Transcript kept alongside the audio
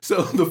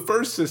So the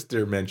first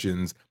sister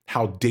mentions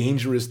how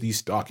dangerous these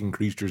stalking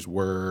creatures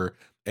were,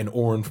 and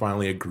Orn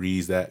finally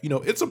agrees that,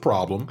 it's a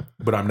problem,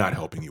 but I'm not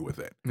helping you with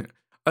it.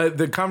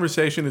 The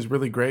conversation is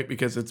really great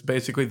because it's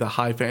basically the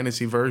high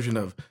fantasy version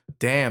of,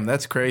 damn,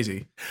 that's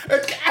crazy.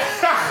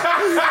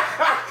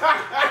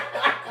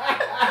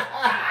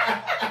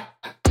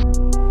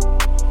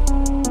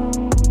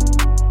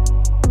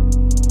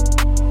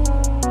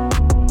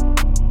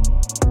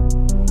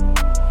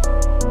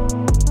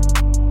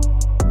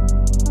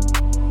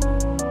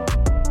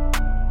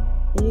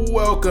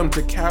 Welcome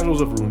to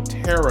Casuals of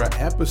Runeterra,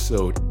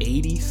 episode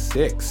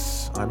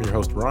 86. I'm your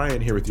host,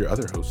 Ryan, here with your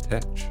other host,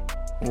 Hetch.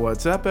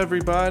 What's up,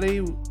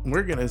 everybody?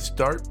 We're going to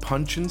start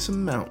punching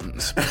some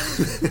mountains.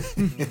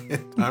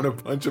 Time to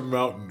punch a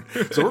mountain.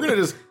 So we're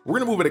going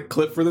to move at a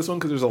clip for this one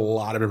because there's a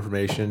lot of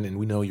information and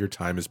we know your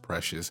time is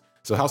precious.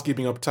 So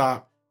housekeeping up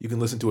top, you can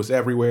listen to us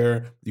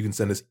everywhere. You can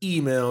send us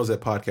emails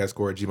at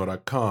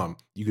podcastcore@gmail.com.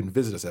 You can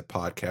visit us at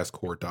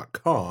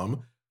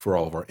podcastcore.com for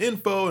all of our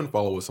info and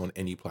follow us on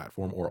any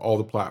platform or all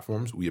the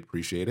platforms. We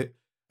appreciate it.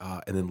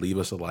 And then leave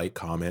us a like,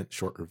 comment,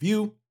 short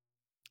review.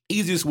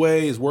 Easiest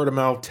way is word of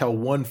mouth. Tell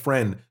one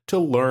friend to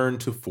learn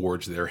to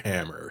forge their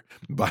hammer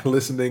by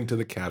listening to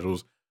the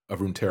Casuals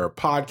of Runeterra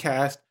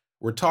podcast.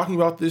 We're talking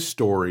about this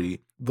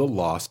story, The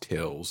Lost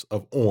Tales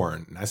of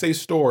Orn. And I say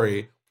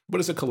story,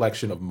 but it's a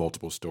collection of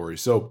multiple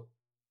stories. So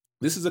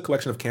this is a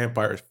collection of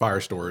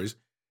campfire stories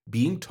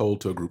being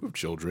told to a group of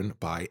children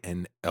by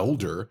an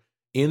elder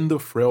in the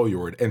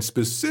Freljord. And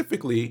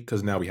specifically,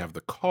 because now we have the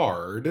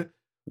card,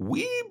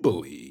 we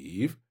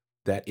believe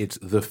that it's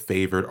the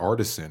favored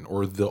artisan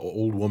or the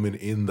old woman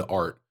in the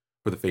art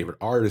for the favored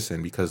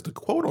artisan, because the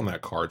quote on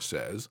that card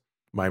says,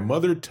 "My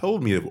mother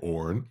told me of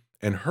Orn,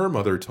 and her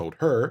mother told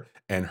her,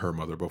 and her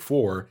mother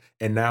before,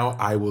 and now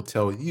I will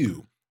tell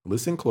you.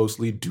 Listen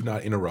closely, do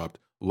not interrupt.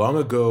 Long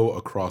ago,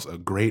 across a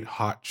great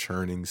hot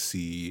churning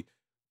sea, ...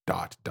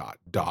 And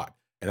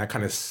that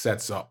kind of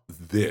sets up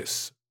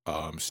this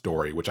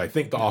story, which I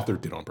think the author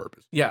did on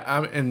purpose.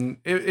 Yeah, and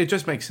it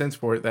just makes sense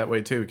for it that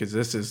way too, because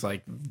this is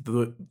like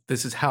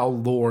this is how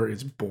lore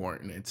is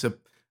born.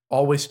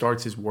 Always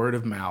starts as word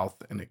of mouth,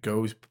 and it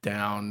goes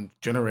down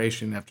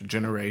generation after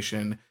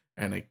generation,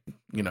 and it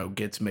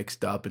gets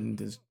mixed up and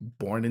is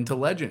born into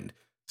legend.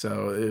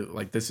 So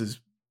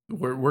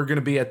we're going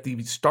to be at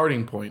the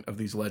starting point of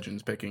these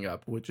legends picking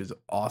up, which is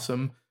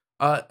awesome.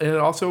 And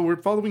also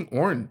we're following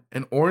Orn,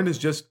 and Orn is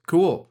just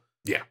cool.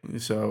 Yeah.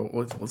 So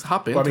let's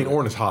hop into it.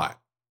 Orn is hot.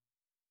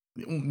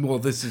 Well,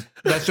 that's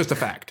just a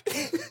fact.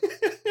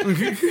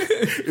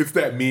 It's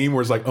that meme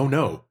where it's like, oh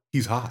no,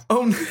 he's hot.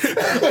 Oh no.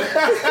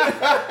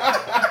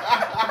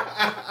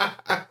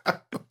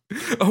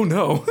 Oh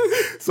no.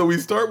 So we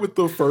start with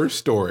the first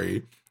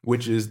story,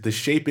 which is The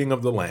Shaping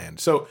of the Land.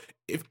 So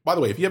by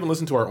the way, if you haven't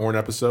listened to our Orn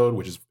episode,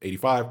 which is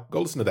 85,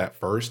 go listen to that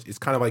first. It's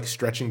kind of like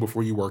stretching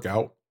before you work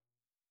out.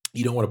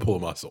 You don't want to pull a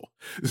muscle.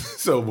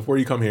 So before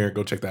you come here,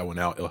 go check that one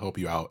out. It'll help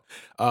you out.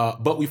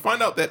 But we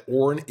find out that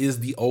Orn is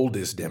the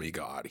oldest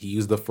demigod. He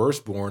is the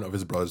firstborn of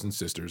his brothers and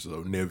sisters.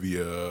 So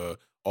Nivea,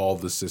 all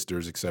the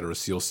sisters, etc.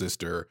 Seal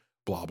sister,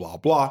 blah, blah,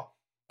 blah.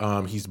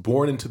 He's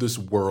born into this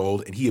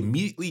world, and he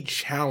immediately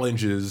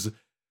challenges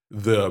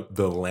the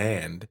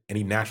land, and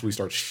he naturally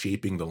starts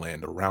shaping the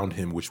land around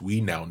him, which we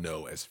now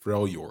know as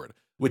Freljord,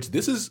 which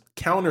this is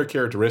counter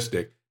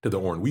characteristic to the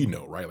Orn we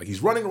know, right? Like,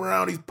 he's running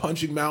around, he's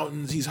punching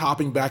mountains, he's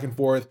hopping back and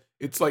forth.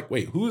 It's like,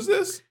 wait, who is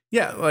this?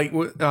 Yeah, like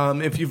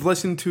if you've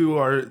listened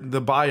to the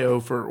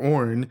bio for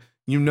Orn,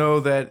 you know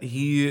that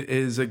he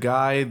is a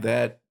guy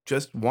that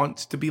just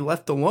wants to be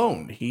left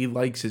alone. He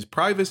likes his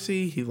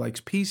privacy, he likes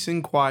peace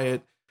and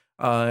quiet,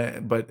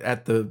 but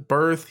at the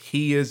birth,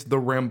 he is the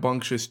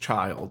rambunctious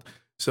child.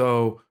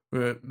 So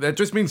that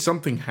just means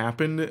something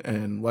happened,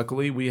 and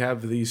luckily we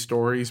have these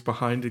stories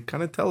behind to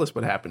kind of tell us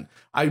what happened.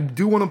 I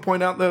do want to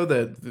point out, though,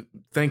 that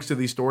thanks to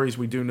these stories,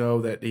 we do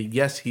know that,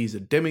 yes, he's a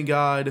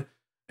demigod,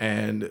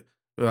 and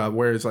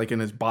whereas like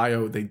in his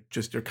bio, they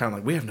just are kind of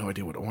like, we have no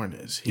idea what Orn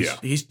is.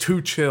 He's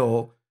too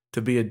chill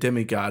to be a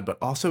demigod, but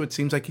also it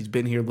seems like he's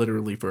been here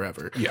literally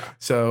forever. Yeah.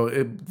 So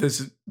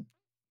this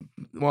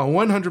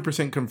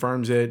 100%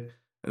 confirms it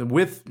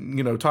with,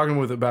 talking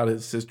about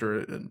his sister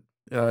and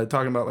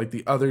talking about like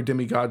the other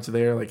demigods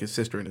there, like his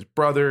sister and his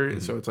brother. Mm-hmm.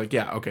 So it's like,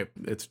 yeah, okay,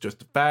 it's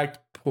just a fact.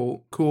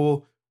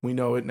 Cool. We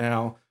know it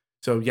now.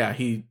 So yeah,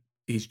 he's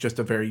just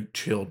a very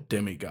chill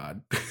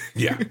demigod.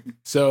 Yeah.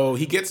 So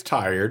he gets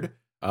tired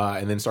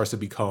and then starts to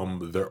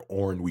become the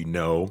Orn we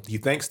know. He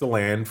thanks the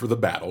land for the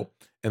battle,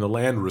 and the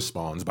land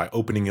responds by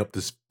opening up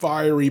this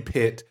fiery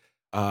pit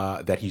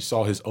that he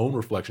saw his own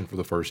reflection for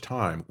the first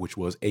time, which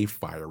was a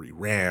fiery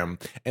ram.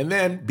 And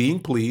then, being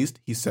pleased,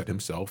 he set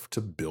himself to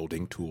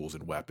building tools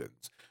and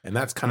weapons. And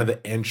that's kind of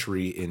the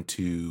entry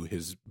into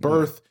his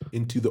birth,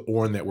 into the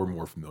Orn that we're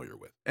more familiar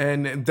with.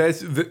 And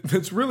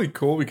that's really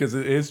cool, because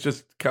it is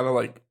just kind of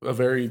like a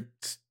very,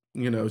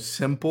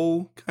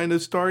 simple kind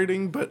of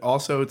starting, but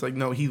also it's like,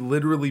 no, he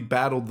literally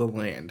battled the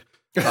land.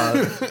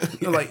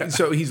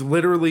 So he's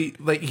literally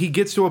like, he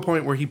gets to a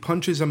point where he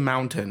punches a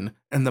mountain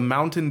and the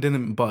mountain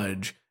didn't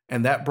budge,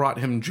 and that brought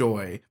him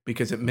joy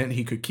because it meant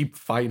he could keep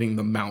fighting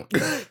the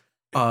mountain.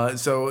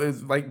 So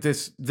it's like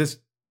this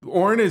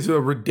Orn is a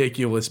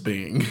ridiculous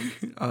being.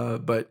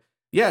 But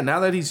yeah, now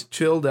that he's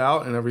chilled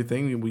out and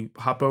everything, we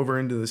hop over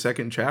into the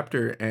second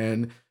chapter,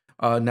 and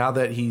now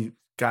that he's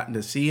gotten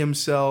to see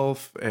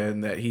himself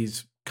and that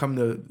he's come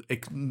to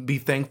be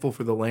thankful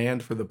for the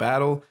land, for the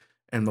battle,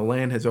 and the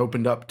land has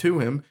opened up to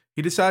him,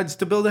 he decides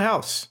to build a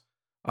house.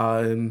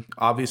 And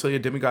obviously a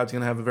demigod's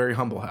going to have a very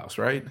humble house,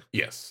 right?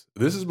 Yes.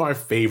 This is my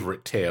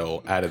favorite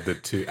tale out of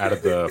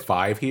the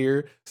 5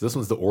 here. So this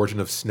one's the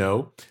origin of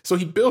Snow. So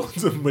he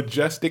builds a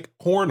majestic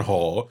horn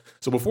hall.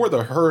 So before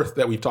the hearth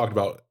that we talked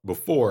about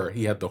before,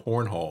 he had the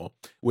horn hall,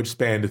 which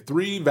spanned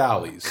 3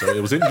 valleys. So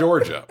it was in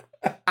Georgia.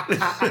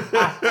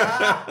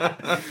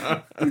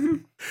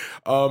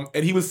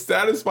 And he was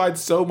satisfied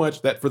so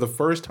much that for the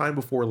first time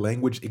before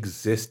language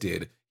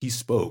existed, he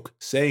spoke,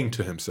 saying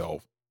to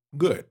himself,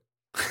 "Good."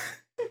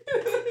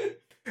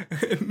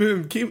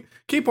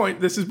 Key point,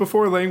 this is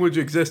before language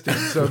existed,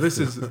 so this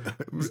is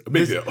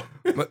big deal.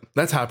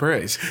 That's high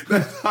praise.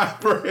 That's high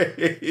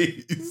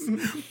praise.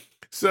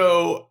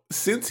 So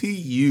since he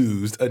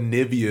used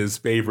Anivia's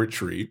favorite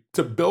tree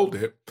to build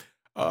it,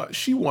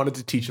 she wanted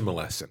to teach him a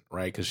lesson,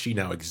 right? Because she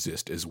now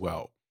exists as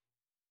well.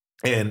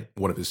 And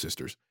one of his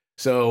sisters.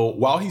 So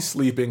while he's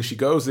sleeping, she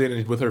goes in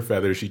and with her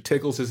feathers, she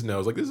tickles his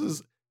nose. Like, this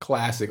is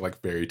classic,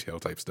 like, fairy tale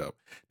type stuff.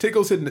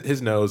 Tickles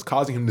his nose,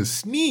 causing him to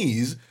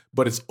sneeze,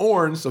 but it's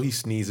Orn, so he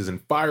sneezes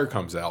and fire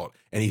comes out,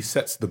 and he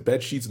sets the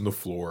bed sheets and the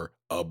floor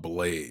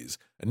ablaze.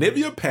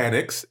 Anivia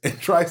panics and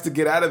tries to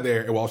get out of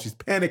there, and while she's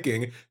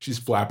panicking, she's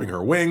flapping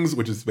her wings,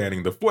 which is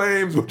fanning the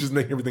flames, which is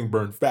making everything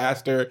burn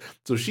faster.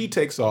 So she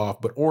takes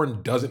off, but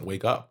Orn doesn't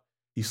wake up.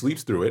 He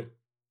sleeps through it,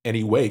 and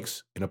he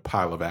wakes in a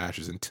pile of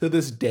ashes. And to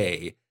this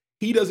day,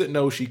 he doesn't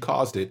know she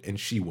caused it, and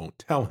she won't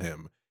tell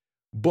him.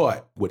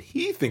 But what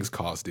he thinks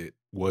caused it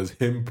was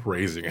him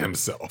praising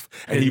himself.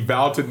 And he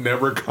vowed to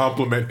never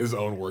compliment his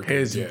own work.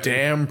 His again.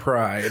 damn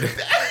pride.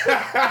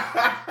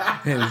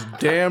 His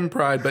damn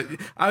pride. But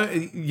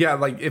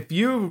like if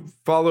you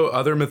follow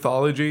other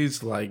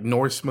mythologies like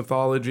Norse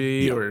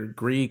mythology or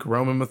Greek,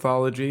 Roman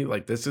mythology,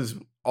 like this is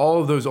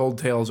all of those old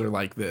tales are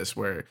like this,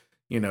 where,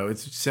 you know,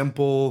 it's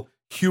simple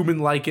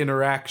human-like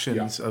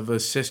interactions of a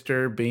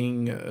sister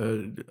being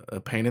a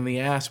pain in the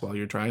ass while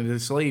you're trying to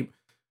sleep.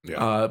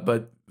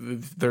 But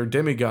they're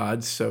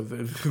demigods, so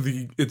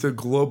it's a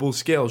global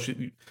scale.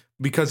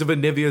 Because of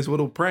Anivia's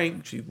little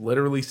prank, she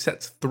literally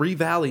sets 3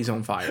 valleys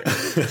on fire.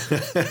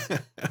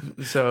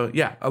 So,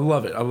 yeah, I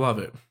love it. I love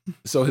it.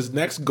 So his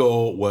next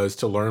goal was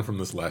to learn from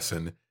this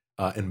lesson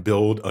and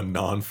build a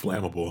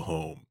non-flammable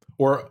home.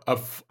 Or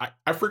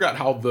I forgot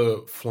how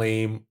the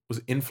flame was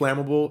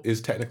inflammable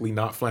is technically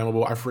not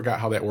flammable. I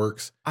forgot how that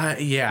works.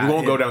 We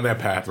won't go down that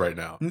path right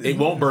now. It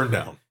won't burn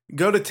down.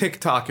 Go to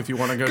TikTok if you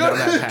want to go down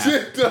that path.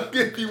 TikTok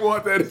if you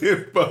want that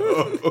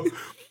info.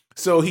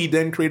 So he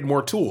then created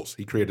more tools.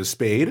 He created a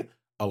spade,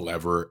 a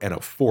lever, and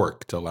a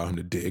fork to allow him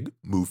to dig,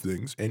 move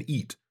things, and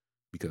eat.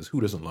 Because who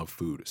doesn't love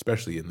food,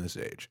 especially in this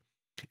age?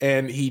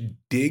 And he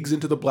digs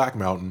into the Black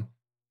Mountain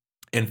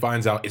and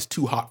finds out it's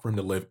too hot for him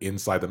to live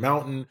inside the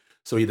mountain.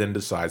 So he then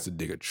decides to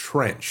dig a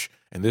trench.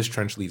 And this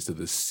trench leads to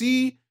the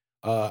sea.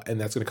 And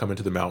that's going to come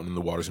into the mountain and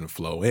the water's going to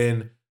flow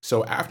in.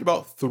 So after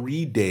about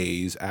 3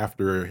 days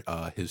after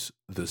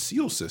the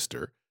seal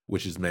sister,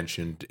 which is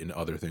mentioned in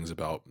other things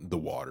about the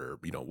water,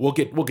 you know, we'll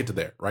get to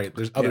there, right?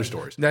 There's other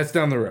stories. That's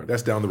down the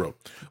road.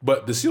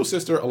 But the seal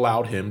sister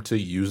allowed him to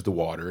use the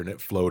water and it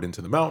flowed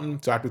into the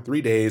mountain. So after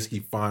 3 days, he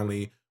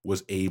finally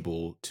was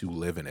able to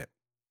live in it.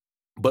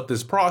 But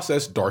this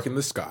process darkened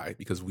the sky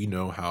because we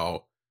know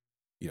how,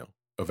 you know,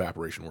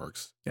 evaporation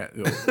works. Yeah,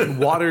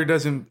 water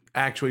doesn't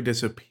actually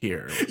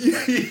disappear.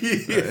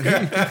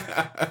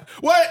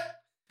 What?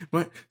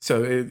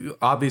 So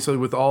obviously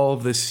with all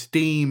of the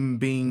steam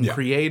being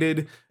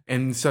created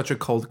in such a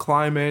cold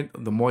climate,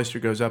 the moisture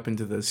goes up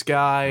into the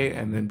sky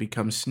and then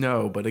becomes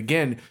snow. But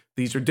again,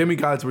 these are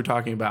demigods we're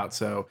talking about.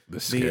 So the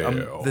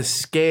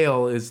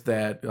scale is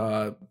that,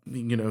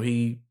 you know,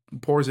 he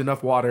pours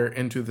enough water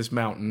into this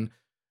mountain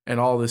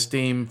and all the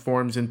steam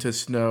forms into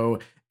snow,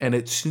 and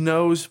it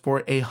snows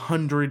for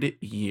 100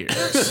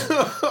 years.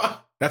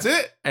 That's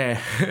it.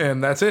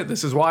 And that's it.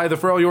 This is why the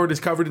Freljord is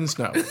covered in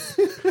snow.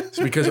 It's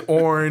because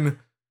Orn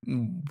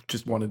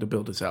just wanted to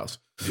build his house.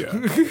 Yeah.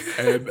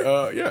 And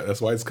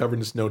that's why it's covered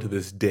in snow to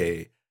this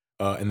day.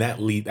 And that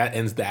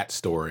ends that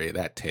story,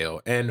 that tale.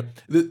 And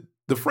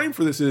the frame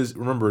for this is,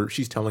 remember,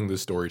 she's telling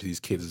this story to these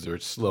kids as they're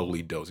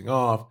slowly dozing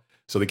off.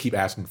 So they keep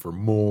asking for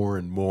more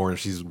and more. And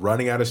she's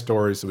running out of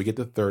stories. So we get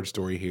the third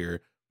story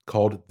here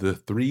called The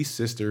 3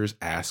 Sisters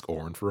Ask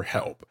Orn for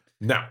Help.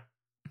 Now,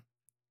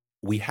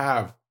 we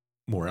have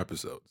more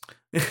episodes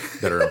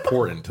that are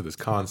important to this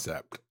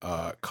concept.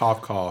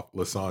 Cough, cough,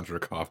 Lysandra,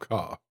 cough,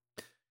 cough.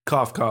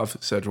 Cough, cough,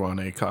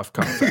 Sejuani, cough,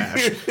 cough,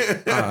 Ash.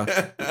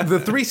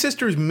 The 3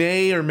 sisters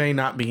may or may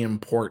not be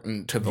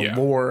important to the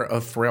lore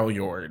of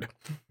Freljord.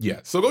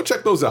 Yeah, so go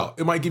check those out.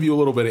 It might give you a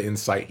little bit of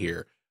insight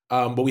here.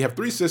 But we have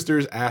three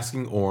sisters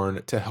asking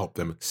Orn to help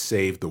them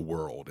save the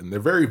world. And they're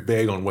very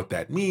vague on what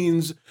that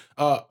means.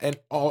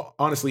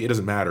 Honestly, it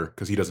doesn't matter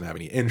because he doesn't have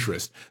any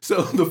interest.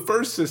 So the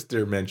first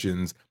sister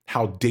mentions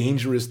how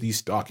dangerous these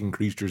stalking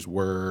creatures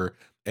were.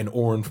 And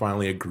Orn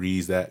finally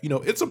agrees that,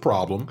 it's a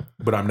problem,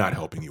 but I'm not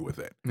helping you with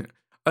it.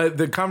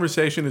 The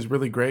conversation is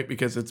really great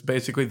because it's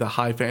basically the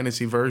high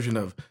fantasy version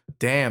of,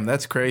 damn,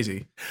 that's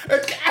crazy.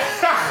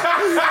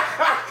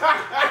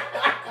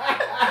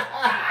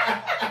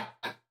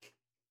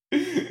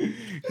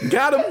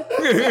 Got him.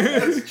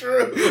 That's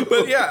true.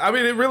 But yeah, I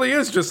mean, it really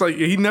is just like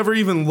he never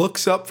even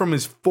looks up from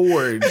his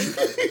forge.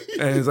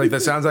 And he's like,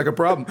 that sounds like a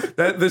problem.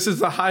 This is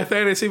the high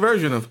fantasy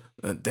version of,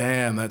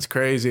 damn, that's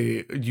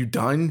crazy. Are you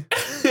done?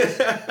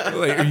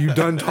 Like, are you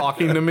done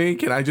talking to me?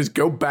 Can I just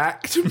go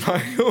back to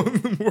my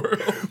own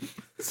world?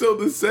 So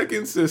the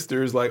second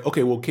sister is like,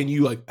 okay, well, can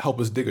you help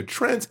us dig a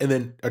trench and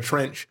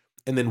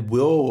then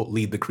we'll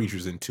lead the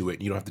creatures into it.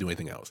 And you don't have to do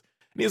anything else.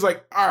 And he's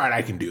like, all right,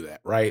 I can do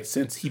that, right?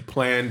 Since he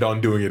planned on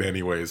doing it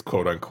anyways,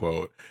 quote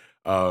unquote,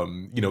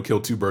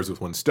 kill two birds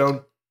with one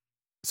stone.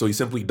 So he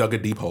simply dug a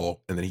deep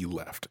hole and then he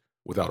left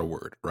without a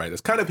word, right?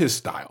 That's kind of his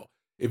style.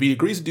 If he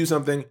agrees to do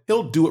something,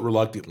 he'll do it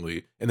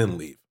reluctantly and then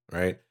leave,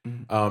 right?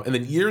 Mm-hmm. And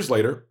then years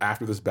later,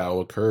 after this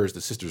battle occurs,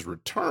 the sisters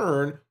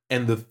return,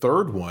 and the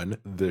third one,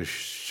 the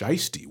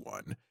Shiesty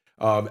one,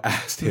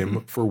 asked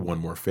him for one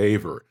more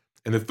favor.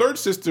 And the third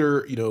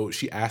sister,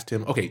 she asked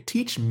him, okay,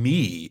 teach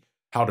me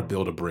how to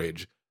build a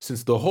bridge,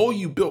 since the hole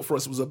you built for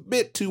us was a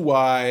bit too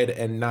wide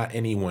and not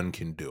anyone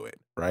can do it,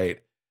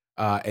 right?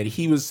 And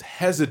he was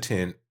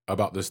hesitant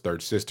about this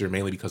third sister,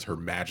 mainly because her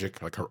magic,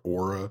 her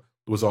aura,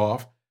 was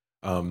off.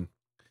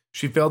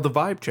 She failed the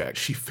vibe check.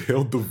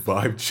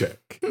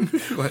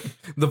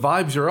 The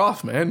vibes are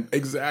off, man.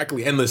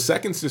 Exactly. And the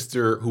second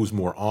sister, who's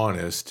more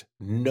honest,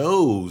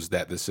 knows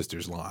that the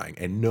sister's lying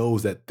and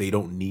knows that they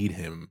don't need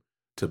him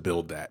to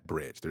build that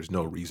bridge. There's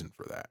no reason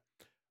for that.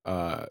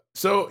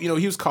 So he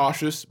was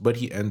cautious, but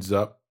he ends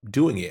up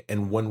doing it.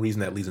 And one reason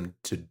that leads him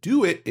to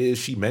do it is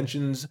she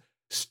mentions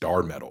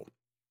star metal.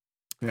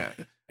 Yeah.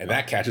 And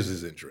that catches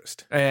his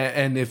interest.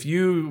 And if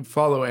you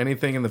follow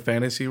anything in the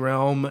fantasy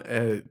realm,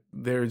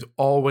 there's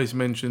always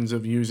mentions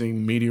of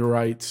using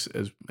meteorites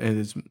as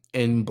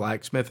in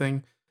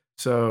blacksmithing.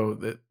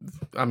 So,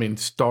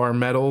 star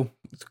metal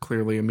is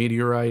clearly a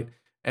meteorite.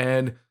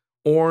 And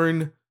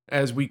Orn,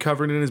 as we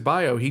covered in his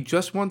bio, he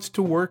just wants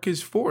to work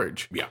his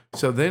forge. Yeah.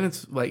 So then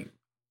it's like,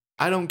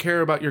 I don't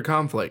care about your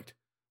conflict,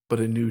 but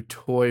a new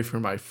toy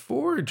for my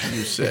forge,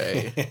 you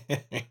say?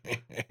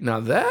 Now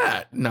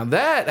that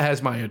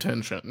has my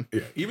attention.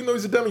 Yeah. Even though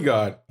he's a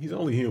demigod, he's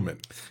only human.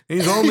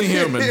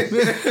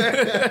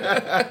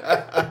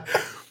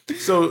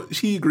 So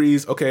he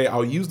agrees, okay,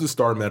 I'll use the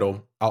star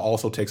metal. I'll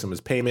also take some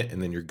as payment,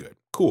 and then you're good.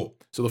 Cool.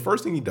 So the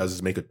first thing he does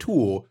is make a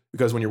tool,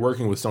 because when you're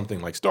working with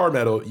something like star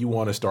metal, you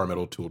want a star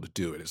metal tool to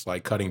do it. It's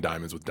like cutting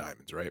diamonds with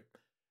diamonds, right?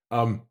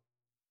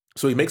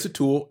 So he makes a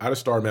tool out of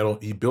star metal.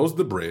 He builds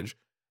the bridge,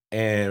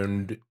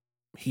 and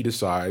he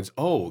decides,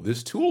 oh,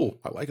 this tool,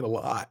 I like it a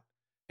lot.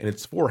 And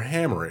it's for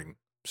hammering,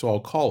 so I'll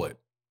call it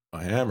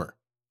a hammer.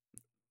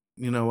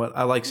 You know what?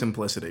 I like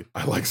simplicity.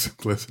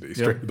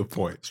 Straight to the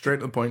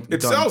point.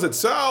 It sells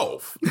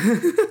itself.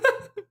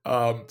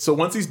 So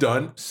once he's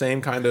done,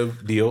 same kind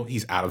of deal.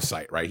 He's out of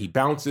sight, right? He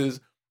bounces,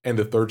 and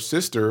the third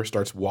sister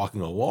starts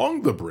walking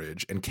along the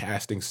bridge and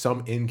casting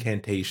some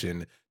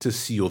incantation to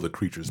seal the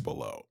creatures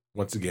below.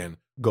 Once again,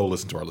 go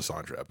listen to our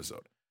Lysandra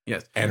episode.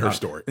 Yes. And her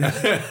story.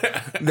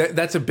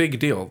 That's a big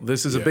deal.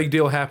 This is a big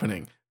deal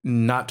happening.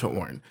 Not to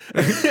Orn.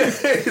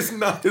 It's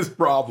not his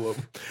problem.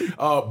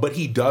 But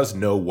he does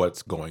know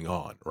what's going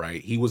on,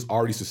 right? He was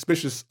already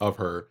suspicious of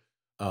her.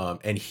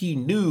 And he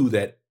knew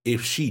that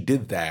if she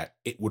did that,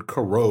 it would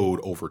corrode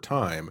over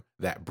time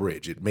that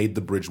bridge. It made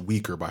the bridge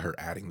weaker by her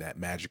adding that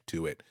magic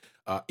to it.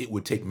 It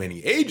would take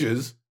many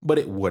ages, but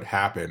it would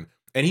happen.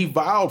 And he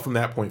vowed from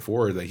that point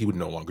forward that he would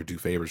no longer do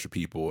favors for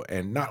people.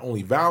 And not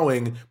only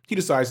vowing, he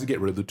decides to get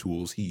rid of the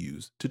tools he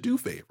used to do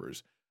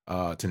favors.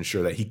 To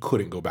ensure that he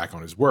couldn't go back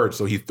on his word.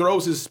 So he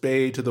throws his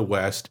spade to the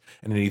west,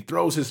 and then he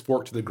throws his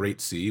fork to the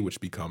great sea, which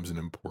becomes an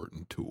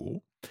important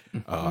tool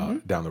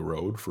down the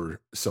road for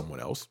someone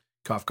else.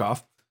 Cough,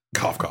 cough.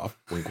 Cough, cough.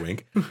 Wink,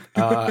 wink.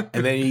 And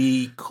then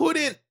he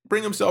couldn't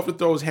bring himself to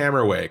throw his hammer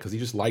away because he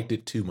just liked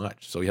it too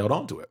much. So he held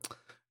on to it.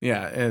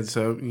 Yeah, and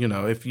so,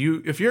 if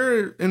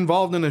you're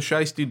involved in a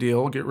shiesty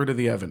deal, get rid of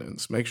the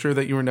evidence. Make sure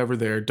that you were never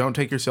there. Don't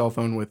take your cell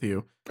phone with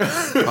you.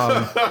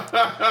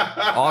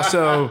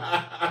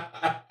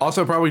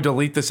 Also, probably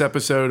delete this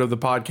episode of the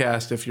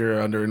podcast if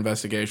you're under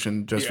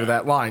investigation just for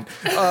that line.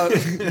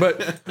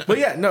 But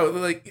yeah, no,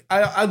 like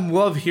I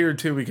love here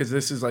too, because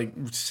this is like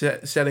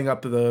setting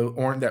up the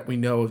Orn that we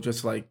know of,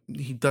 just like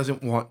he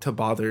doesn't want to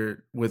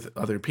bother with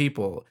other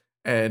people.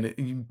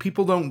 And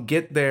people don't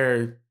get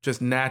there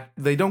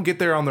they don't get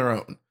there on their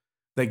own.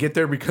 They get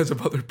there because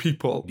of other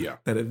people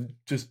that have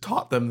just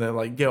taught them that,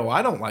 like, yo,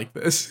 I don't like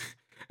this.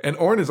 And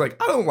Orn is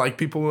like, I don't like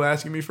people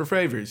asking me for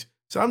favors,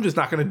 so I'm just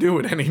not going to do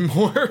it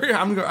anymore.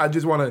 I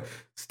just want to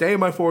stay in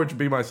my forge and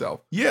be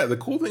myself. Yeah, the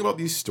cool thing about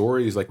these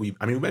stories, like we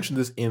mentioned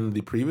this in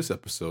the previous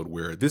episode,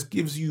 where this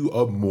gives you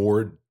a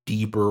more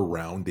deeper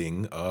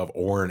rounding of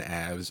Orn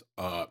as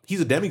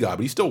he's a demigod,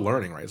 but he's still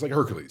learning, right? It's like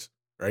Hercules,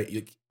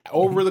 right?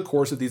 Over the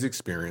course of these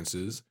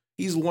experiences,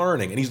 he's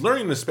learning, and he's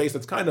learning in a space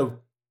that's kind of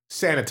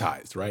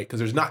sanitized, right? Because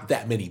there's not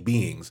that many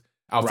beings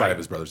outside of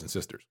his brothers and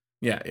sisters.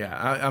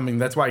 Yeah. I mean,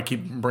 that's why I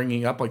keep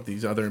bringing up like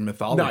these other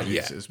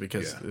mythologies, is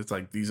because it's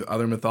like these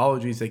other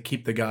mythologies, they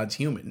keep the gods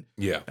human.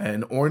 Yeah.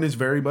 And Orn is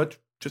very much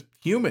just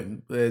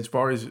human as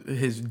far as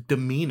his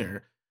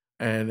demeanor.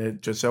 And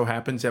it just so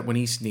happens that when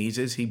he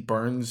sneezes, he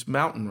burns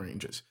mountain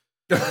ranges.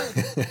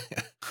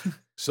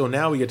 So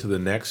now we get to the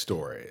next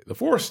story, the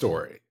fourth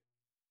story,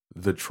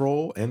 The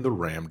Troll and the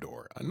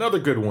Ramdor. Another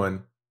good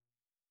one.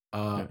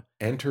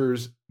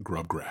 Enters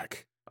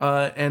Grubgrak.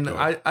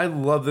 I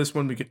love this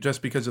one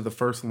just because of the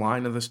first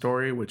line of the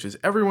story, which is,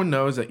 everyone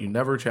knows that you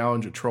never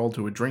challenge a troll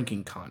to a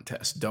drinking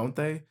contest, don't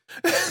they?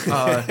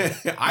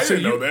 I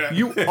didn't know that.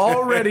 You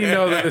already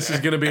know that this is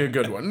going to be a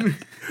good one.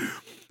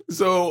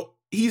 So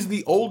he's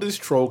the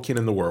oldest trollkin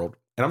in the world.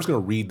 And I'm just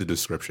going to read the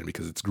description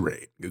because it's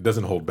great. It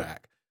doesn't hold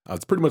back.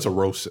 It's pretty much a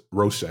roast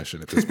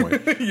session at this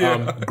point.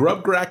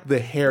 Grubgrak the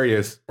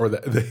Hairiest, or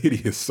the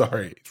Hideous,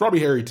 sorry. It's probably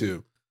hairy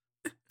too.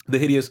 The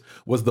Hideous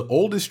was the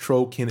oldest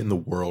trollkin in the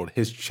world.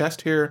 His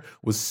chest hair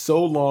was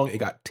so long it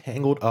got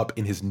tangled up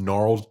in his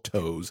gnarled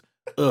toes.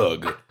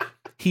 Ugh.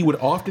 He would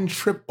often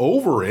trip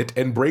over it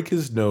and break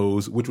his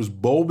nose, which was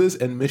bulbous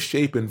and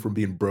misshapen from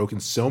being broken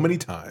so many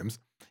times.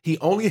 He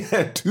only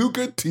had 2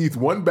 good teeth,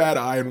 1 bad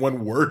eye, and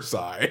 1 worse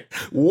eye.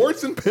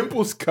 Warts and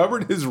pimples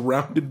covered his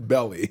rounded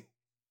belly.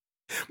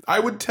 I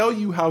would tell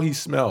you how he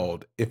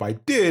smelled. If I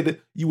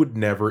did, you would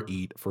never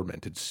eat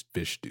fermented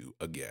fish stew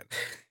again.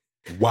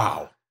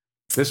 Wow.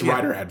 This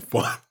writer had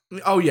fun.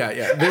 Oh yeah.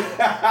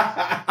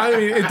 I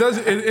mean,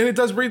 it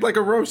does read like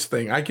a roast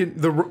thing.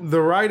 The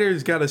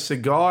writer's got a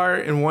cigar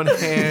in one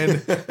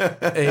hand,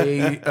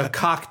 a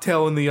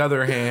cocktail in the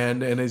other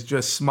hand, and is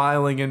just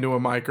smiling into a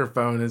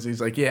microphone as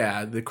he's like,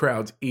 "Yeah, the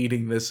crowd's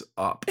eating this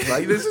up.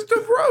 Like, this is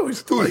the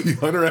roast." Like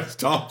Hunter S.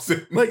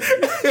 Thompson. Like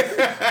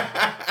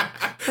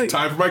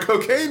time for my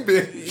cocaine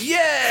binge.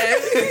 Yeah.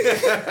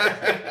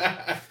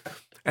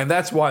 And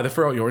that's why the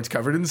Freljord's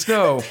covered in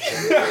snow.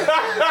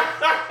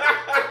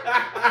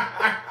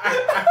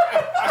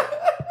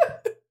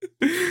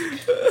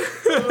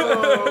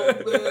 Oh,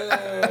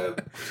 man.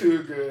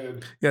 Too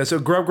good. Yeah, so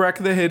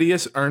Grubgrak the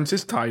Hideous earns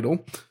his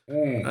title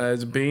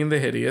as being the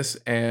Hideous.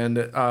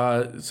 And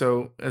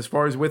so as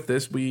far as with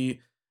this,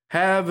 we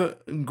have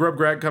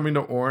Grubgrak coming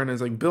to Orn and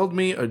is like, build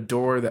me a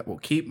door that will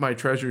keep my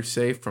treasure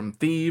safe from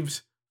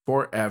thieves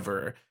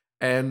forever.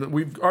 And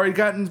we've already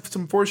gotten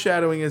some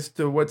foreshadowing as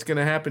to what's going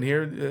to happen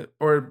here,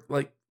 or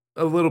like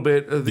a little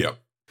bit.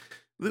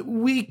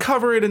 We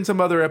cover it in some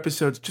other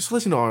episodes. Just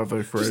listen to all of our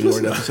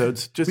Freljord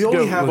episodes. We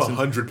only have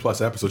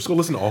 100+ episodes. Just go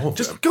listen to all of them.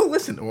 Just go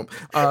listen to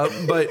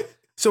them. But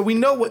so we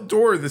know what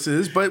door this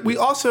is, but we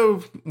also,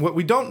 what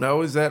we don't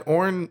know is that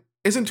Orn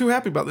isn't too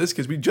happy about this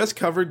because we just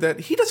covered that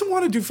he doesn't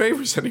want to do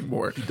favors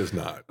anymore. He does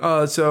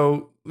not.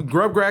 So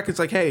Grubgrak is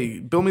like, hey,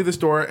 build me this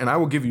door and I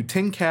will give you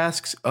 10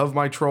 casks of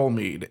my troll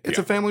mead. It's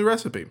a family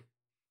recipe.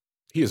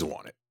 He doesn't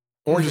want it.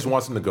 Orn just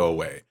wants him to go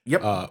away.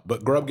 Yep.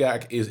 But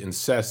Grubgrak is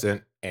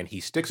incessant and he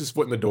sticks his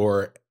foot in the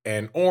door,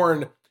 and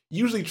Orn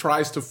usually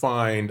tries to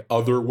find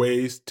other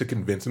ways to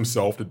convince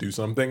himself to do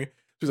something.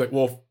 He's like,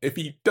 well, if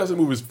he doesn't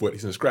move his foot,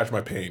 he's going to scratch my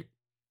paint.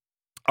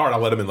 All right, I'll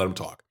let him in, let him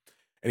talk.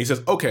 And he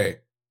says, okay,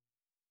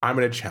 I'm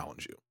going to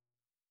challenge you.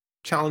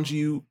 Challenge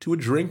you to a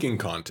drinking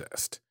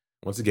contest.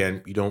 Once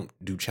again, you don't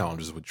do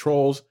challenges with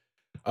trolls.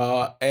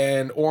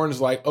 And Orn's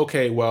like,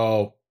 okay,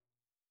 well,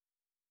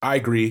 I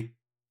agree,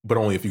 but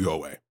only if you go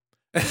away.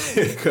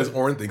 Because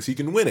Orn thinks he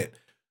can win it.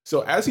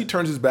 So as he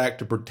turns his back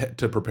to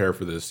prepare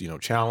for this,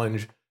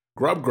 challenge,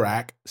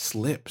 Grubgrak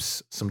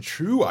slips some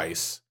true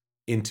ice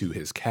into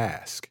his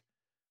cask.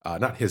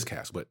 Not his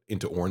cask, but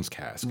into Orn's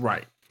cask.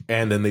 Right.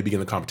 And then they begin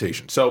the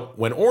competition. So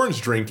when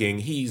Orn's drinking,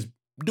 he's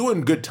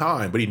doing good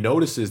time, but he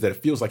notices that it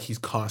feels like he's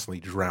constantly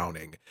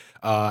drowning.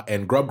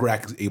 And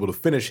Grubgrak is able to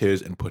finish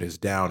his and put his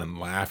down and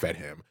laugh at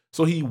him.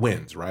 So he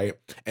wins, right?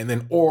 And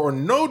then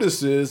Orn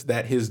notices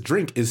that his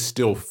drink is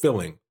still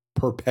filling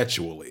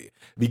perpetually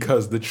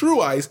because the true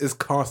ice is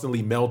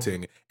constantly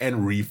melting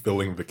and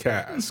refilling the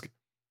cask.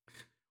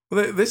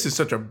 Well, this is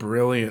such a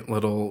brilliant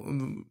little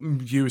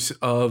use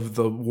of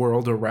the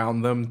world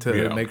around them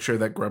to make sure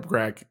that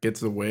Grubgrak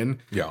gets the win.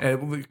 Yeah.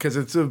 Because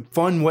it's a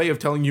fun way of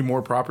telling you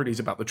more properties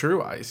about the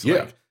true ice.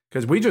 Yeah.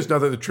 Because we just know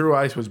that the true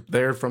ice was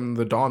there from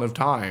the dawn of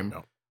time.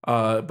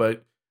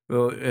 But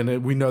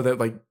we know that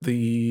like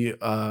the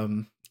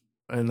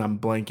and I'm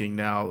blanking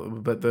now,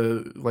 but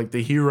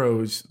the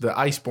heroes, the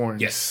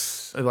Iceborns.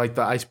 Yes. Like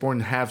the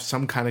Iceborn have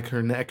some kind of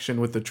connection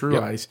with the true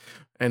ice.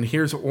 And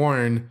here's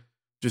Orn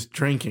just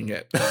drinking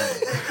it.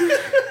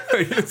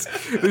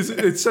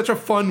 It's such a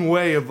fun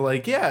way of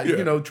like,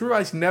 true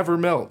ice never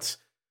melts.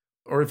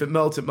 Or if it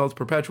melts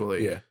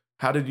perpetually. Yeah.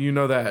 How did you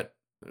know that?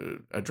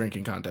 A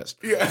drinking contest.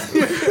 Yeah.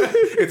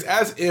 It's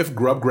as if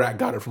Grubgrat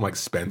got it from like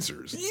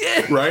Spencer's.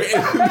 Yeah. Right?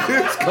 In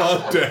this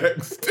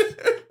context.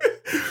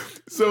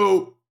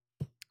 So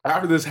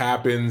after this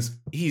happens,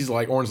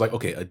 Orin's like,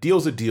 okay, a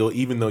deal's a deal,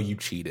 even though you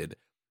cheated.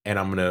 And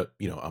I'm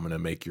gonna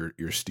make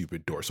your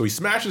stupid door. So he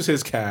smashes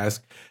his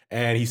cask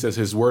and he says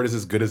his word is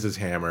as good as his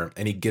hammer,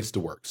 and he gets to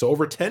work. So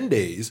over 10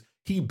 days,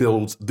 he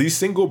builds the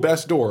single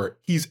best door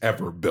he's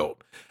ever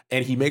built.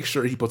 And he makes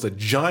sure he puts a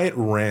giant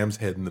ram's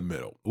head in the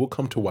middle. We'll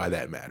come to why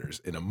that matters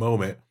in a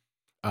moment.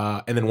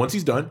 And then once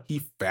he's done,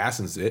 he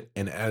fastens it.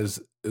 And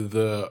as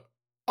the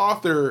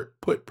author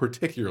put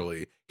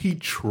particularly, he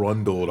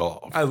trundled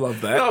off. I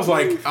love that. And I was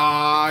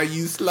like,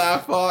 you sly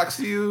fox,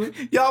 you.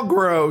 Y'all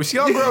gross.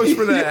 Y'all gross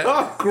for that.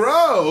 Y'all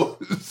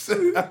gross.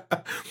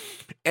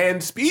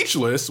 And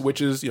speechless, which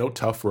is,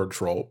 tough for a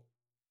troll,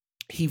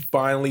 he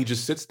finally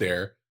just sits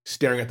there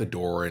staring at the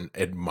door and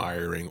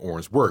admiring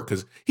Orin's work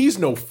because he's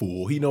no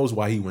fool. He knows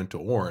why he went to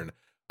Orin.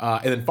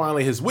 And then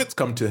finally his wits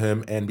come to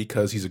him, and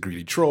because he's a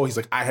greedy troll, he's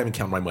like, I haven't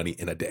counted my money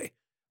in a day.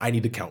 I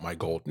need to count my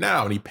gold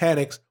now. And he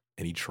panics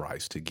and he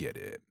tries to get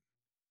it.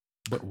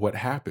 But what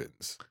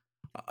happens?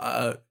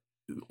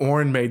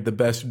 Orin made the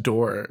best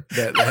door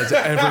that has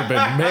ever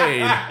been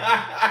made.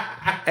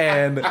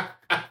 And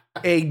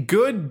a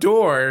good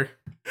door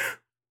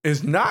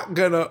is not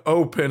going to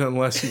open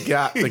unless you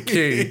got the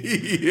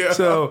key. Yeah.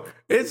 So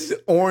it's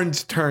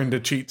Orin's turn to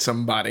cheat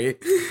somebody.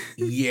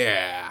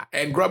 Yeah.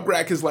 And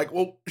Grubgrat is like,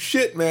 well,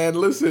 shit, man,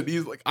 listen.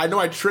 He's like, I know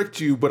I tricked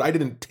you, but I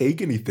didn't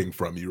take anything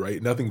from you,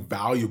 right? Nothing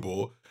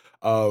valuable.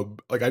 I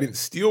didn't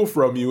steal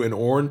from you. And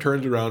Orin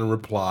turns around and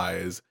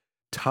replies,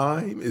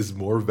 time is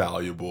more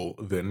valuable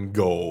than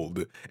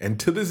gold. And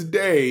to this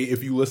day,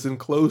 if you listen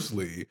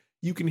closely,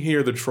 you can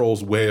hear the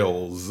troll's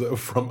wails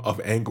of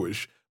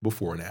anguish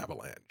before an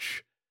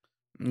avalanche.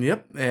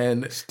 Yep.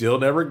 And still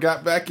never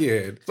got back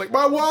in. It's like,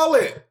 my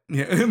wallet.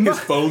 Yeah.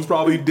 His phone's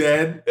probably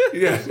dead.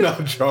 Yeah, it's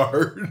not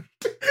charged.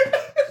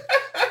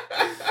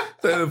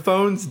 The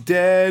phone's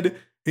dead.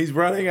 He's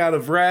running out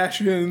of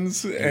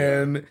rations,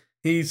 and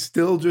he's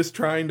still just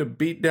trying to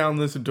beat down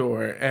this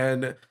door.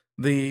 And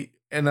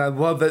I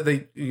love that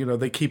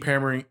they keep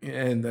hammering,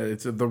 and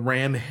it's the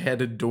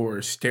ram-headed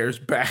door stares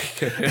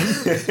back at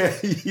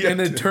him. An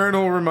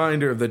eternal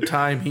reminder of the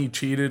time he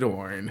cheated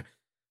Orin.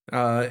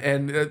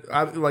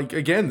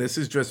 Again, this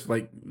is just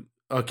like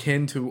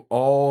akin to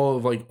all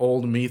of like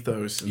old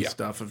mythos and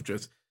stuff of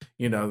just,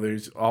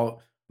 there's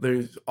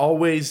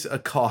always a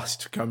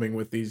cost coming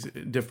with these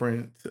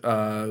different,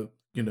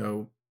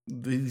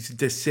 these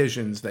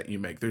decisions that you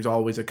make. There's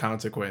always a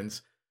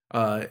consequence.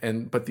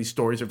 But these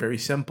stories are very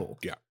simple.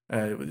 Yeah.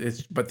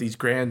 But these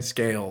grand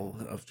scale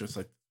of just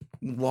like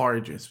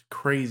largest,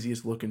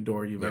 craziest looking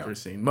door you've ever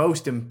seen,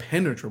 most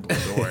impenetrable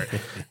door.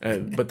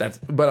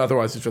 But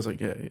otherwise it's just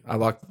like, I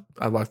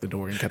locked the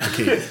door and kept the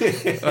key.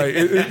 It's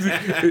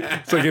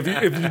like if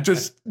you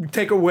just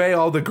take away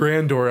all the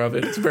grandeur of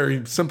it, it's a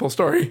very simple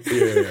story.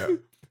 Yeah.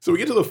 So we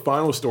get to the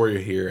final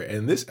story here,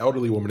 and this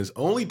elderly woman is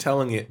only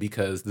telling it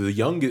because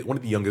one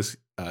of the youngest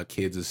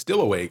kids is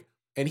still awake.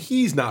 And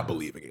he's not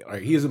believing it.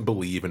 Right? He doesn't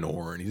believe in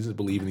Orin. He doesn't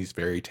believe in these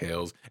fairy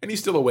tales. And he's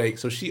still awake.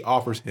 So she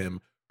offers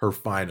him her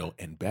final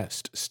and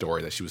best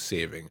story that she was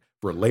saving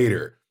for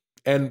later.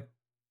 And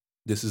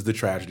this is the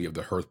tragedy of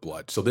the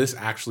Hearthblood. So this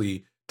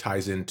actually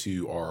ties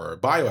into our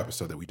bio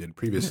episode that we did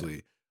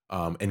previously,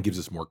 and gives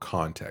us more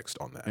context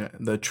on that. Yeah,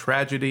 the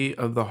tragedy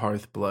of the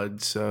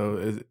Hearthblood.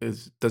 So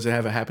does it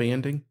have a happy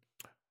ending?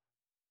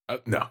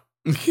 No.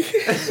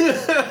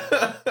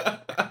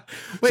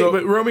 Wait,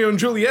 but Romeo and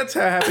Juliet's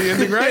a happy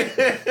ending, right?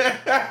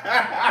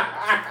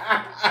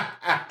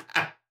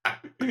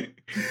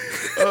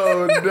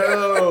 Oh,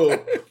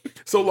 no.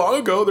 So long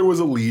ago, there was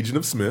a legion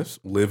of smiths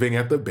living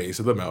at the base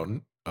of the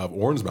mountain, of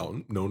Orin's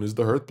Mountain, known as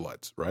the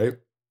Hearthbloods, right?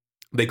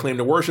 They claimed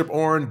to worship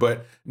Orin,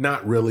 but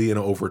not really in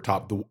an over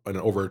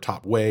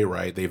top way,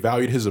 right? They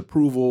valued his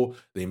approval.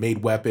 They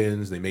made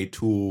weapons, they made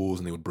tools,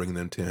 and they would bring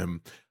them to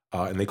him.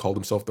 And they called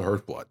themselves the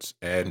Hearthbloods.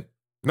 And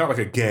not like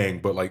a gang,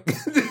 but like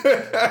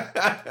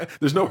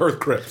there's no Hearth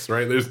Crips,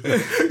 right?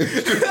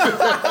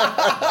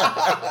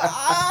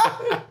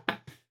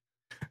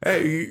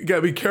 Hey, you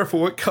gotta be careful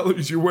what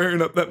colors you're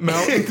wearing up that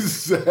mountain.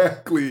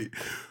 Exactly.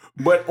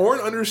 But Orin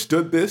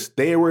understood this.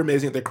 They were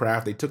amazing at their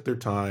craft. They took their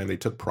time. They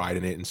took pride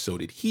in it, and so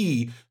did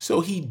he.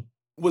 So he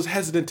was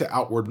hesitant to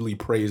outwardly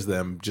praise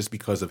them just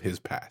because of his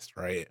past,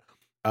 right?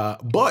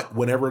 But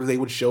whenever they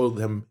would show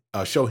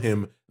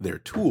him their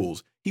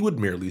tools, he would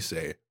merely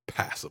say,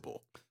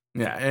 passable.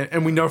 Yeah,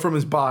 and we know from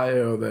his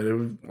bio that it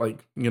was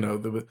like,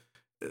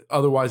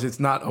 otherwise it's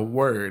not a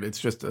word, it's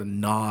just a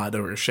nod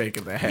or a shake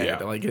of the head. Yeah.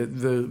 Like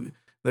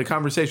the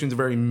conversation's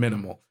very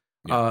minimal.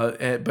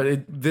 Yeah.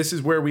 This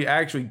is where we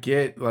actually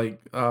get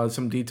like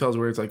some details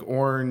where it's like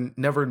Orin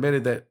never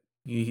admitted that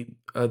he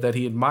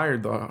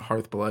admired the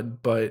Hearthblood,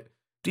 but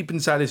deep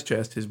inside his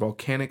chest, his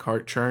volcanic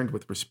heart churned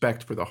with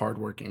respect for the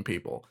hardworking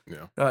people.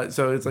 Yeah.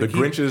 So it's like the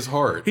Grinch's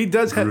heart. He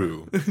does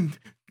grew.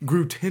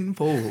 Grew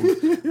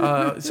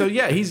tenfold. So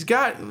yeah, he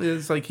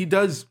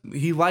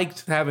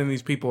likes having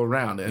these people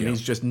around, and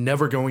he's just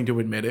never going to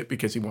admit it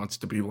because he wants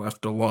to be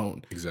left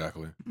alone.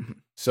 Exactly.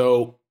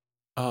 So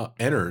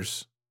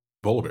enters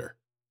Volibear.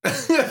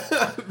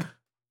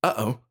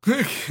 Uh-oh.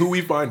 Who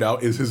we find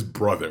out is his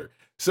brother.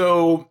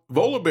 So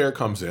Volibear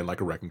comes in like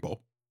a wrecking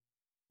ball,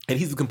 and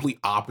he's the complete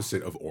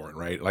opposite of Ornn,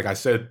 right? Like I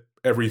said,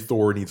 every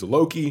Thor needs a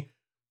Loki.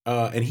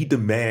 And he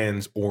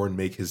demands Ornn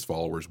make his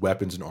followers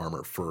weapons and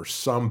armor for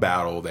some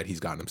battle that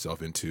he's gotten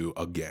himself into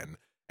again.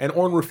 And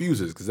Ornn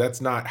refuses because that's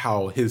not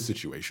how his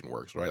situation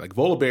works, right? Like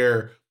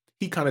Volibear,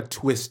 he kind of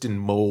twists and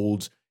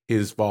molds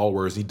his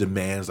followers. He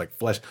demands like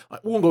flesh.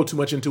 We won't go too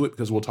much into it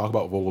because we'll talk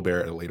about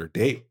Volibear at a later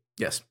date.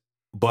 Yes.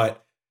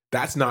 But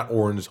that's not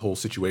Ornn's whole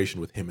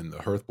situation with him and the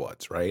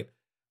Hearthbloods, right?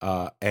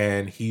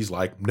 And he's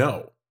like,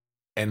 no.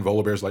 And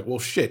Volibear's like, well,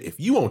 shit, if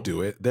you won't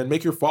do it, then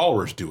make your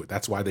followers do it.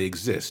 That's why they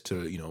exist,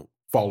 to,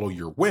 follow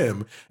your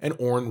whim. And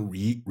Ornn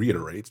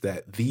reiterates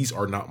that these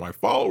are not my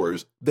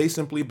followers. They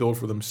simply build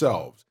for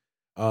themselves.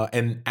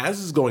 And as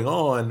is going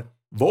on,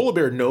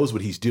 Volibear knows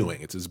what he's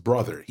doing. It's his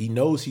brother. He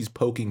knows he's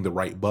poking the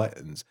right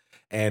buttons.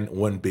 And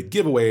one big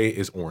giveaway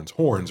is Ornn's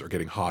horns are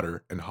getting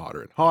hotter and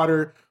hotter and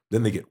hotter.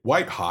 Then they get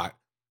white hot.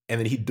 And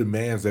then he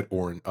demands that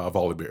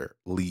Volibear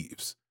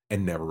leaves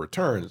and never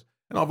returns.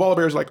 And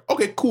Volibear's like,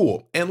 okay,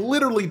 cool. And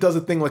literally does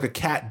a thing like a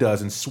cat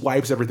does and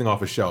swipes everything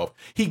off a shelf.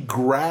 He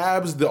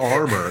grabs the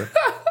armor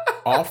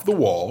off the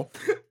wall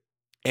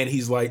and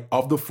he's like,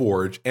 of the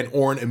forge. And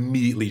Ornn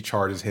immediately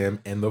charges him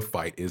and the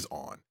fight is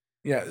on.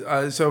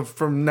 Yeah. So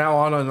from now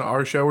on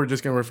our show, we're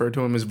just going to refer to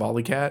him as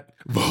Volleycat.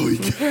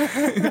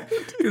 Volleycat.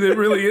 It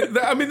really is.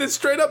 I mean, it's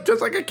straight up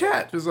just like a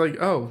cat. Just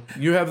like, oh,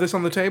 you have this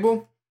on the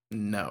table?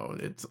 No,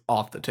 it's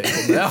off the table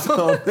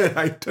now.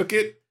 I took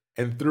it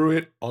and threw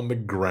it on the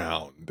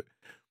ground.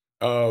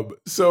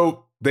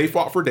 So they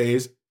fought for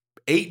days,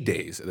 8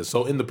 days.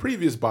 So in the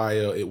previous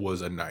bio, it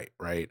was a night,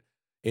 right?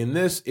 In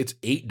this, it's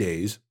 8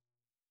 days,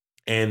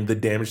 and the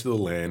damage to the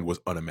land was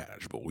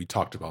unimaginable. We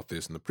talked about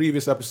this in the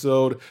previous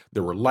episode.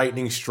 There were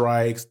lightning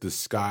strikes. The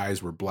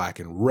skies were black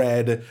and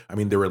red. I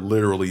mean, they were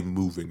literally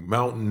moving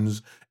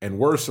mountains. And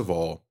worst of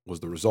all was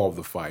the result of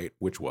the fight,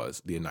 which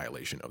was the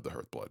annihilation of the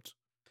Hearthbloods.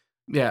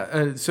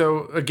 Yeah.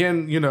 So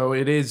again,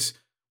 it is.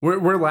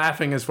 We're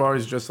laughing as far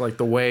as just like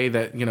the way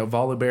that,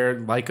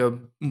 Volibear,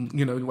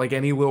 like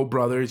any little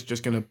brother, is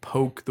just going to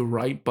poke the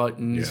right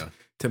buttons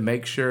to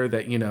make sure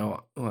that,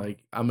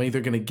 like I'm either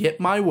going to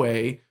get my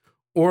way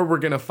or we're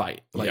going to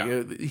fight.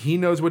 Like he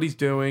knows what he's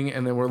doing.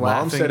 And then we're laughing.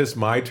 Mom said it's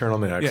my turn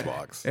on the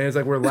Xbox. And it's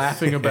like we're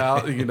laughing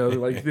about,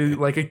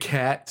 like a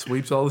cat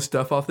sweeps all the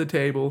stuff off the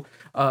table.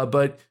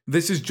 But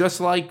this is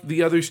just like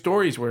the other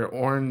stories where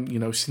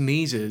Ornn,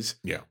 sneezes.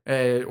 Yeah.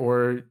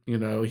 Or,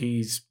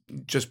 he's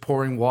just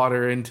pouring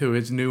water into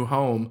his new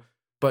home.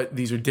 But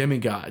these are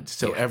demigods.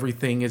 So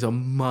everything is a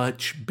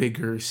much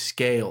bigger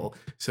scale.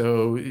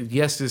 So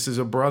yes, this is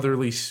a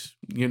brotherly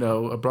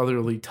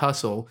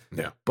tussle.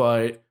 Yeah.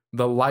 But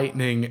the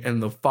lightning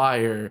and the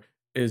fire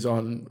is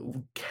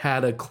on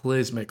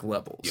cataclysmic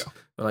levels. Yeah.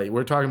 Like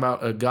we're talking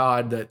about a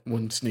god that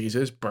when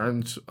sneezes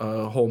burns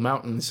a whole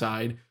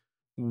mountainside.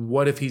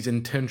 What if he's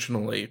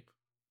intentionally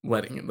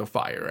letting the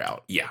fire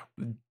out? Yeah.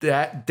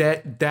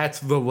 That's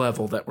the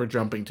level that we're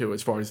jumping to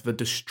as far as the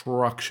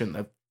destruction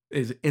that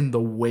is in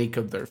the wake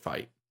of their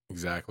fight.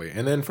 Exactly.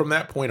 And then from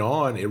that point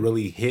on, it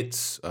really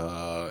hits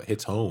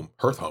home,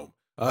 Hearth home.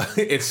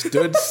 It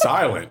stood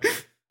silent.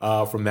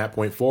 From that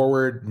point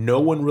forward, no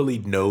one really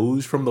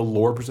knows from the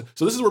lore perspective.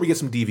 So this is where we get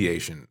some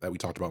deviation that we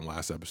talked about in the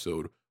last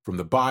episode from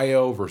the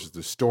bio versus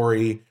the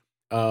story.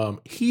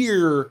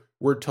 Here,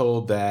 we're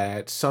told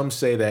that some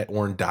say that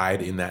Ornn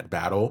died in that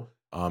battle,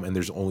 and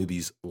there's only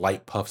these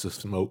light puffs of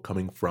smoke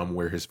coming from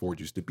where his forge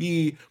used to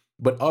be.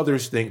 But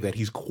others think that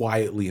he's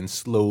quietly and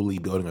slowly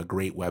building a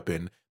great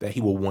weapon that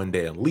he will one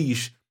day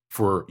unleash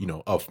for,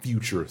 a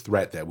future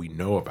threat that we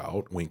know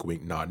about. Wink,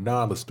 wink, nod,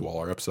 nod. Listen to all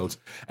our episodes.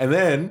 And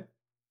then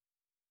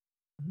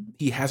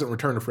he hasn't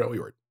returned to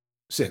Freljord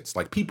since.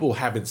 Like, people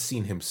haven't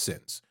seen him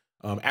since.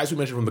 As we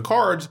mentioned from the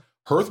cards,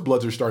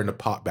 Hearthbloods are starting to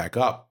pop back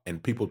up,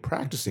 and people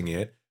practicing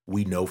it.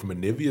 We know from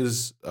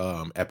Anivia's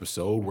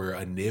episode where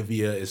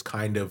Anivia is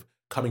kind of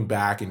coming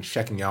back and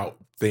checking out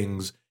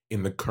things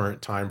in the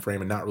current time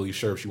frame and not really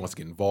sure if she wants to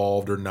get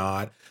involved or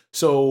not.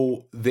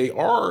 So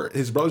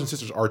his brothers and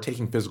sisters are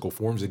taking physical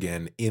forms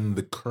again in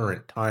the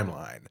current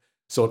timeline.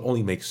 So it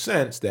only makes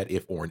sense that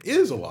if Ornn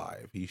is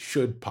alive, he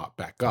should pop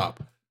back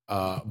up.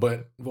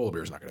 But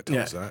Volibear's not going to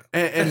tell us that,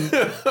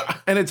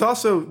 and it's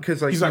also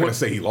because like he's not going to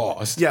say he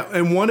lost. Yeah,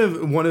 and one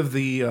of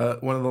the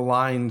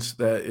lines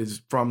that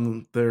is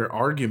from their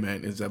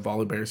argument is that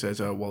Volibear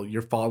says, "Well,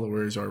 your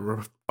followers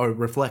are a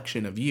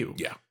reflection of you."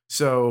 Yeah.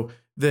 So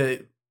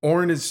the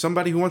Ornn is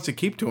somebody who wants to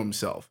keep to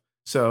himself.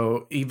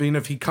 So even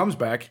if he comes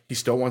back, he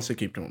still wants to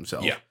keep to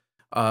himself. Yeah.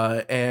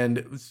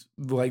 And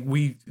like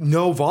we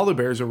know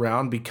Volibear's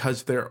around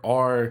because there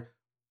are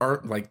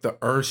like the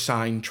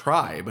Ursine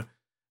tribe.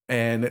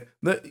 And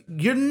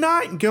you're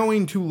not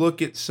going to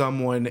look at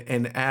someone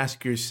and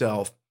ask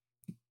yourself,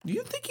 do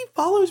you think he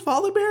follows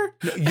Volibear?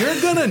 No,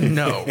 you're gonna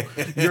know.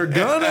 You're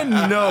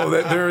gonna know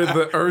that they're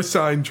the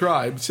Ursine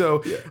tribe.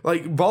 So,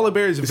 like,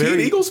 Volibear is he an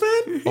Eagles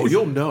fan? Oh,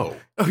 you'll know.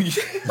 Oh,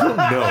 yeah. You'll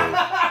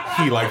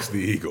know he likes the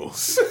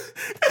Eagles.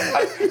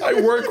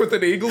 I work with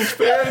an Eagles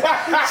fan,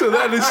 so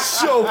that is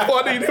so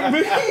funny to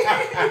me.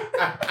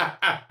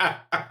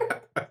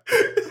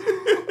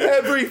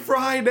 Every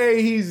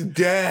Friday he's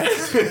dead.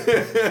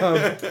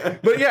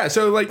 But yeah,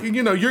 so like,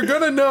 you know, you're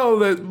gonna know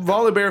that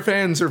Volibear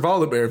fans are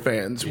Volibear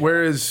fans,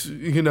 whereas,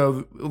 you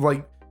know,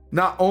 like,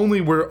 not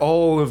only were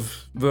all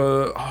of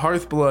the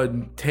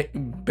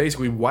Hearthblood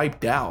basically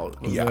wiped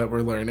out, that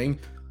we're learning,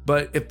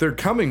 but if they're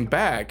coming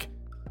back,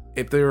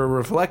 if they're a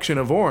reflection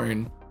of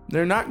Ornn,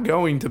 they're not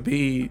going to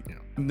be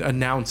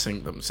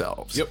announcing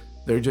themselves. Yep.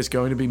 They're just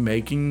going to be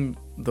making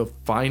the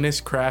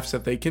finest crafts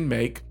that they can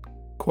make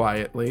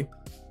quietly,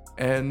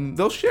 and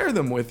they'll share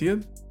them with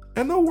you,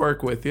 and they'll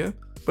work with you,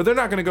 but they're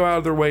not going to go out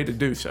of their way to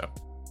do so.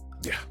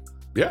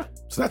 Yeah.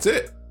 So that's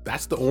it.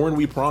 That's the Ornn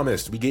we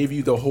promised. We gave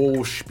you the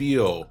whole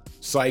spiel.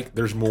 Psych,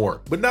 there's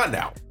more, but not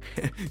now.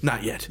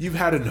 Not yet. You've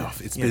had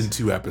enough. It's been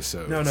 2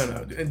 episodes. No.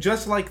 And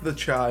just like the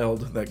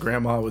child that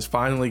Grandma was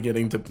finally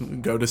getting to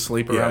go to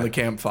sleep around the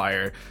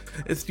campfire,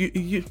 it's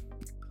you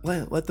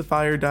let the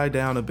fire die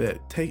down a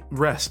bit. Take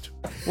rest.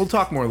 We'll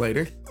talk more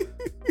later.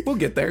 We'll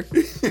get there.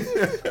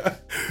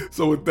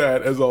 So with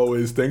that, as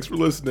always, thanks for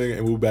listening,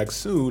 and we'll be back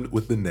soon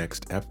with the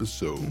next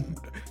episode.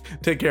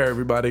 Take care,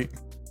 everybody.